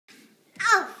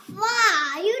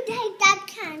you take that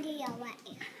candy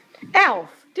away. Elf,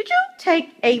 did you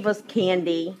take Ava's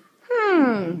candy?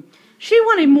 She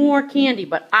wanted more candy,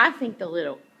 but I think the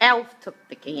little elf took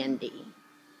the candy.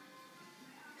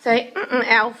 Say,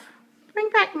 Elf, bring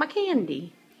back my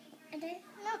candy. No,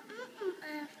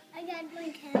 I got my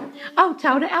candy. Oh,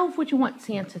 tell the elf what you want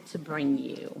Santa to bring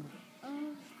you.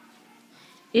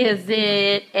 Is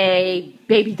it a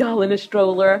baby doll in a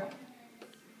stroller?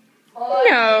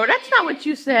 No, that's not what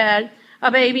you said.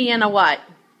 A baby in a what?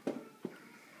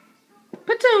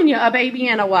 Petunia, a baby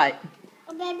in a what?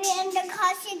 A baby in the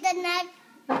coffee, the net,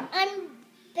 and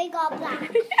big old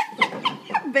blocks.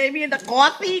 Baby in the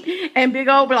coffee and big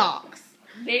old blocks.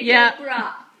 Big old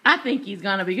blocks. I think he's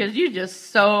gonna because you're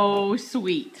just so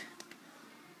sweet.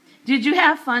 Did you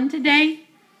have fun today?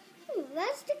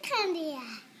 Where's the candy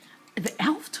at? The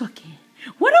elf took it.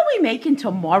 What are we making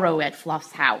tomorrow at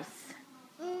Fluff's house?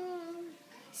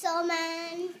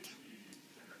 Snowman.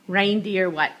 Reindeer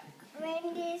what?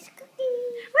 Reindeer's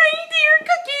cookies. Reindeer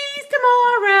cookies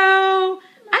tomorrow.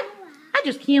 I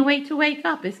just can't wait to wake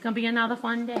up. It's going to be another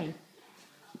fun day.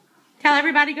 Tell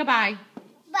everybody goodbye.